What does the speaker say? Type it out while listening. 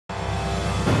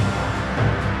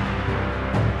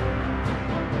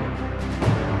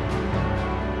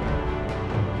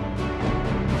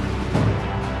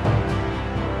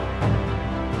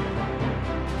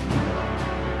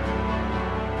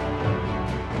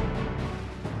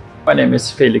My name is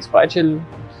Felix Breichel.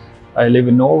 I live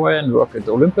in Norway and work at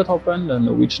Olympiatoppen, the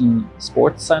Norwegian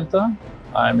sports center.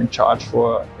 I'm in charge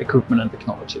for equipment and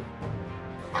technology.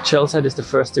 GelSight is the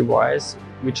first device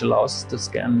which allows us to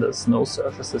scan the snow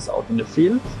surfaces out in the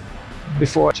field.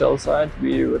 Before GelSight,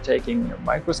 we were taking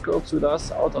microscopes with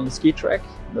us out on the ski track.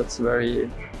 That's a very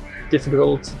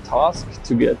difficult task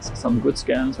to get some good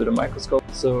scans with a microscope.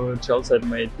 So GelSight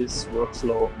made this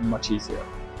workflow much easier.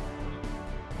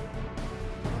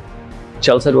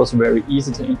 GelSight was very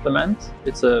easy to implement.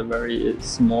 It's a very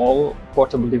small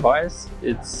portable device.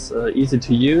 It's easy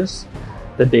to use.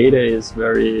 The data is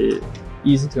very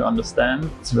easy to understand.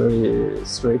 It's very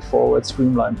straightforward,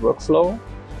 streamlined workflow.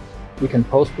 We can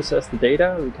post-process the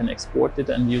data, we can export it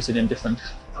and use it in different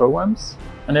programs.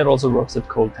 And it also works at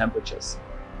cold temperatures.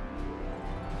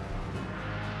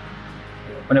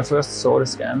 When I first saw the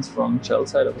scans from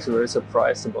GelSight, I was very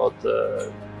surprised about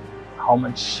how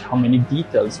many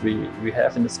details we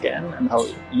have in the scan and how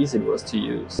easy it was to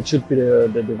use. It should be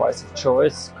the device of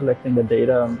choice, collecting the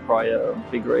data prior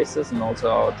big races and also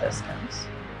our test scans.